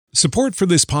Support for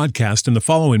this podcast and the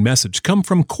following message come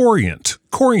from Corient.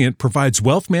 Corient provides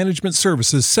wealth management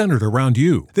services centered around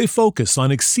you. They focus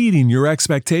on exceeding your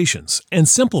expectations and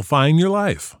simplifying your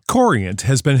life. Corient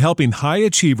has been helping high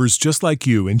achievers just like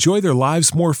you enjoy their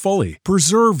lives more fully,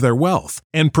 preserve their wealth,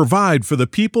 and provide for the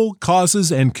people, causes,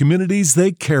 and communities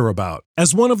they care about.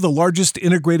 As one of the largest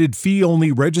integrated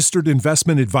fee-only registered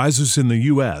investment advisors in the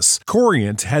U.S.,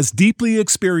 Corient has deeply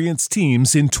experienced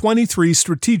teams in 23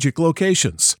 strategic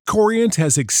locations. Corient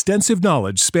has extensive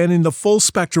knowledge spanning the full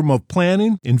spectrum of planning,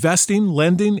 investing,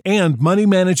 lending, and money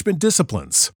management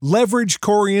disciplines. Leverage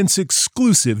Corient's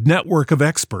exclusive network of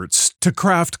experts to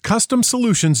craft custom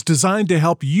solutions designed to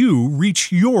help you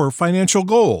reach your financial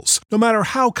goals, no matter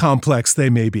how complex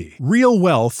they may be. Real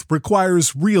wealth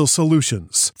requires real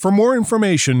solutions. For more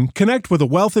information, connect with a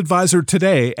wealth advisor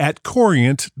today at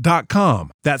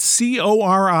Corient.com. That's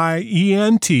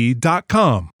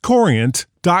Corient.com.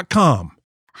 Corient.com.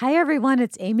 Hi, everyone.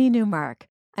 It's Amy Newmark.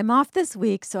 I'm off this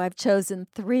week, so I've chosen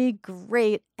 3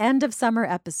 great end-of-summer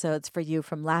episodes for you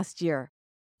from last year.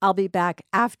 I'll be back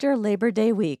after Labor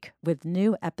Day week with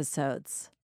new episodes.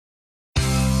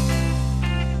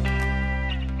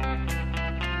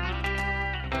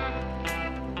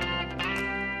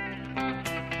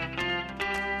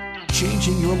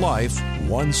 Changing your life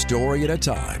one story at a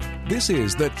time. This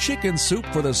is the Chicken Soup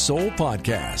for the Soul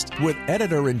podcast with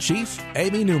Editor-in-Chief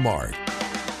Amy Newmark.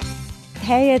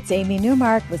 Hey, it's Amy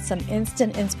Newmark with some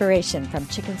instant inspiration from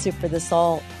Chicken Soup for the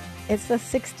Soul. It's the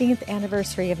 16th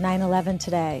anniversary of 9/11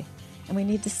 today, and we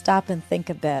need to stop and think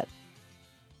a bit.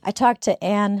 I talked to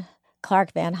Anne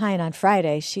Clark Van Hine on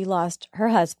Friday. She lost her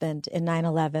husband in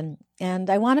 9/11, and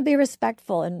I want to be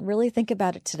respectful and really think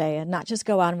about it today and not just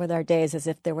go on with our days as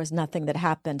if there was nothing that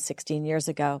happened 16 years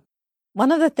ago.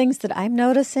 One of the things that I'm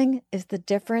noticing is the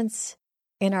difference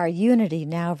in our unity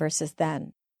now versus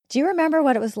then. Do you remember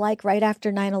what it was like right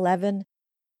after 9/11?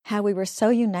 How we were so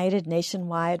united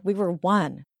nationwide. We were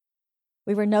one.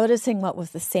 We were noticing what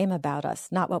was the same about us,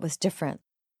 not what was different.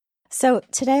 So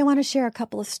today I want to share a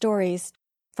couple of stories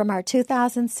from our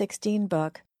 2016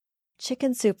 book,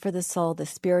 Chicken Soup for the Soul, The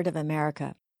Spirit of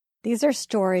America. These are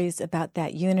stories about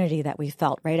that unity that we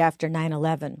felt right after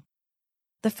 9/11.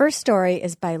 The first story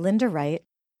is by Linda Wright,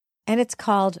 and it's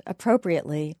called,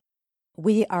 appropriately,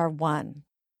 We Are One.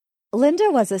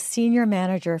 Linda was a senior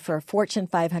manager for a Fortune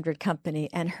 500 company,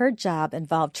 and her job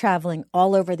involved traveling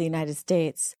all over the United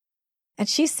States. And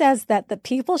she says that the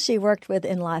people she worked with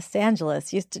in Los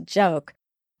Angeles used to joke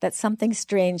that something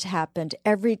strange happened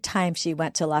every time she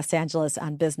went to Los Angeles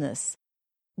on business.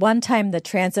 One time the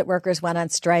transit workers went on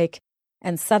strike,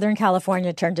 and Southern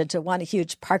California turned into one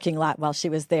huge parking lot while she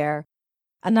was there.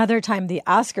 Another time the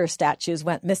Oscar statues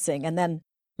went missing, and then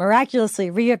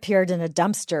miraculously reappeared in a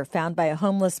dumpster found by a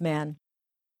homeless man.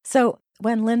 So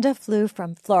when Linda flew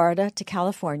from Florida to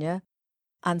California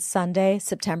on Sunday,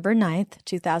 September 9th,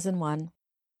 2001,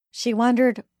 she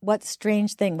wondered what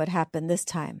strange thing would happen this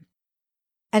time.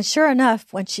 And sure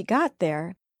enough, when she got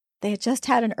there, they had just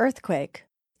had an earthquake,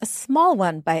 a small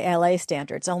one by LA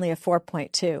standards, only a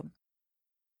 4.2.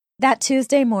 That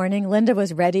Tuesday morning, Linda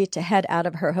was ready to head out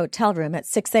of her hotel room at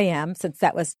 6 a.m., since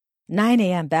that was 9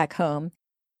 a.m. back home,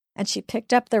 and she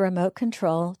picked up the remote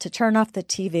control to turn off the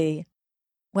TV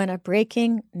when a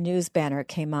breaking news banner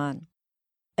came on.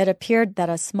 It appeared that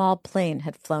a small plane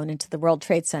had flown into the World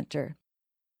Trade Center.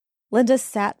 Linda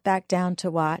sat back down to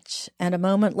watch, and a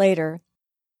moment later,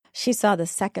 she saw the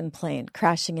second plane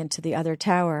crashing into the other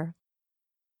tower.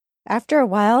 After a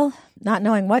while, not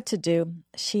knowing what to do,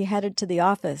 she headed to the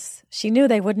office. She knew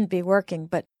they wouldn't be working,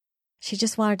 but she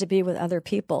just wanted to be with other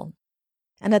people.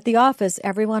 And at the office,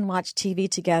 everyone watched TV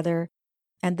together,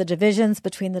 and the divisions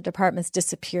between the departments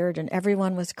disappeared, and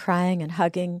everyone was crying and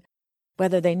hugging,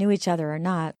 whether they knew each other or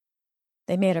not.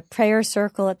 They made a prayer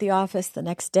circle at the office the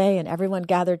next day, and everyone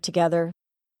gathered together.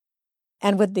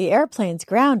 And with the airplanes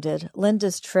grounded,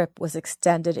 Linda's trip was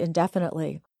extended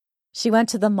indefinitely. She went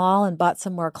to the mall and bought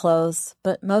some more clothes,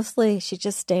 but mostly she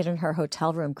just stayed in her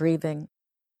hotel room grieving.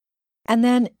 And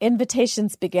then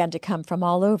invitations began to come from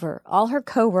all over. All her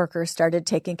coworkers started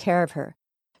taking care of her.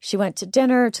 She went to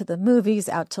dinner, to the movies,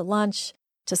 out to lunch,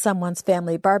 to someone's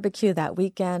family barbecue that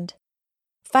weekend.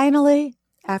 Finally,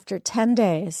 after 10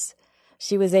 days,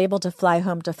 she was able to fly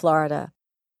home to Florida.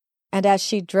 And as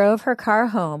she drove her car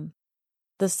home,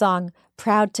 the song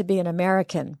Proud to be an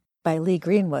American by Lee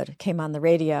Greenwood came on the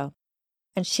radio.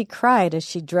 And she cried as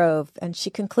she drove, and she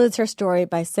concludes her story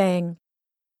by saying,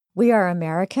 "We are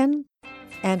American,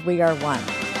 and we are one."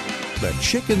 The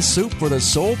Chicken Soup for the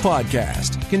Soul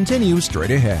podcast continues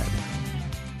straight ahead.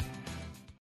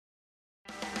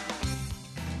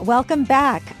 Welcome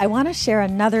back. I want to share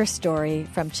another story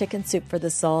from Chicken Soup for the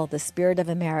Soul, The Spirit of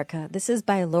America. This is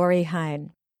by Lori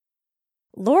Hine.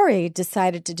 Lori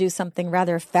decided to do something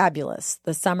rather fabulous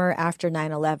the summer after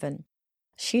 9/11.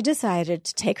 She decided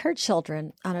to take her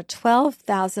children on a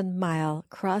 12,000-mile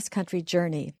cross-country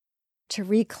journey to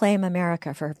reclaim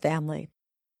America for her family.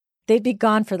 They'd be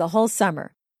gone for the whole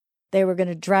summer. They were going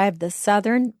to drive the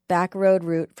southern back road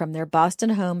route from their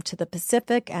Boston home to the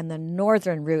Pacific and the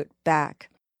northern route back.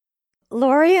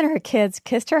 Lori and her kids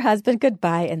kissed her husband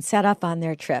goodbye and set off on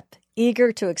their trip,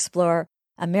 eager to explore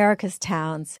America's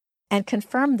towns and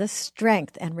confirm the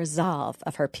strength and resolve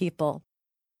of her people.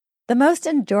 The most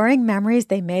enduring memories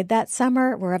they made that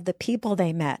summer were of the people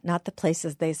they met, not the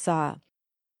places they saw.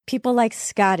 People like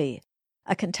Scotty,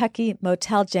 a Kentucky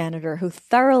motel janitor who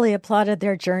thoroughly applauded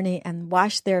their journey and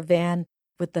washed their van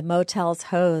with the motel's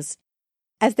hose.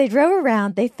 As they drove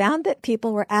around, they found that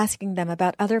people were asking them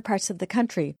about other parts of the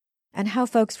country and how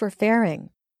folks were faring.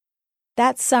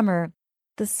 That summer,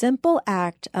 the simple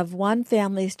act of one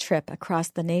family's trip across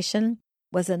the nation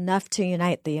was enough to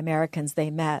unite the Americans they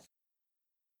met.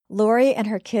 Lori and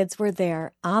her kids were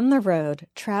there on the road,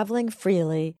 traveling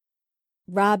freely,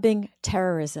 robbing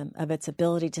terrorism of its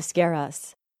ability to scare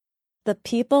us. The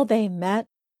people they met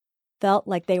felt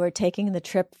like they were taking the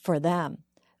trip for them,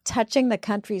 touching the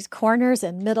country's corners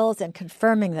and middles and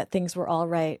confirming that things were all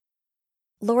right.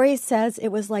 Lori says it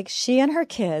was like she and her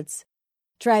kids,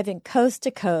 driving coast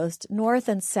to coast, north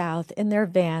and south in their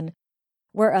van,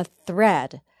 were a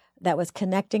thread that was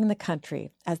connecting the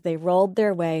country as they rolled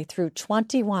their way through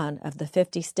 21 of the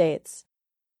 50 states.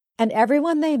 And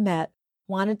everyone they met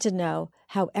wanted to know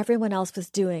how everyone else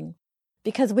was doing,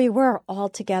 because we were all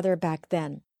together back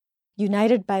then,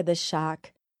 united by the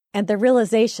shock and the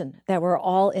realization that we're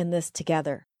all in this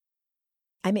together.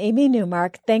 I'm Amy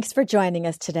Newmark. Thanks for joining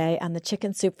us today on the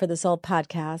Chicken Soup for the Soul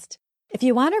podcast. If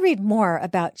you want to read more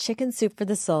about Chicken Soup for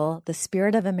the Soul, The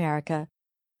Spirit of America,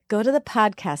 go to the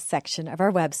podcast section of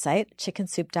our website,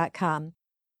 chickensoup.com.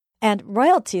 And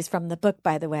royalties from the book,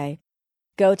 by the way,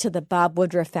 go to the Bob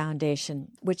Woodruff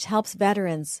Foundation, which helps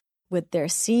veterans with their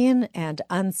seen and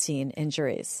unseen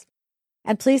injuries.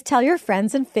 And please tell your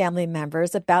friends and family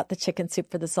members about the Chicken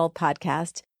Soup for the Soul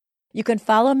podcast. You can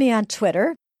follow me on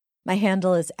Twitter. My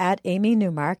handle is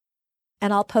 @AmyNewmark,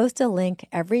 and I'll post a link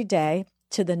every day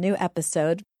to the new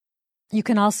episode. You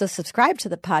can also subscribe to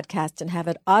the podcast and have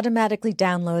it automatically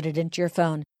downloaded into your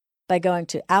phone by going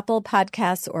to Apple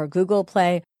Podcasts or Google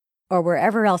Play or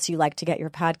wherever else you like to get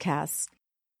your podcasts.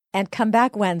 And come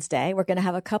back Wednesday. We're going to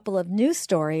have a couple of new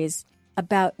stories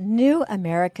about new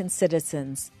American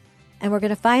citizens. And we're going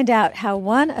to find out how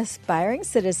one aspiring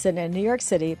citizen in New York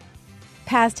City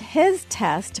passed his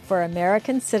test for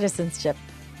American citizenship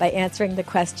by answering the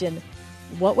question,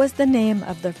 what was the name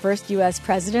of the first U.S.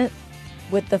 president?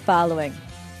 With the following,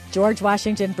 George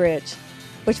Washington Bridge,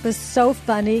 which was so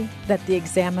funny that the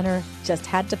examiner just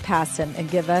had to pass him and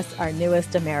give us our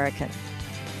newest American.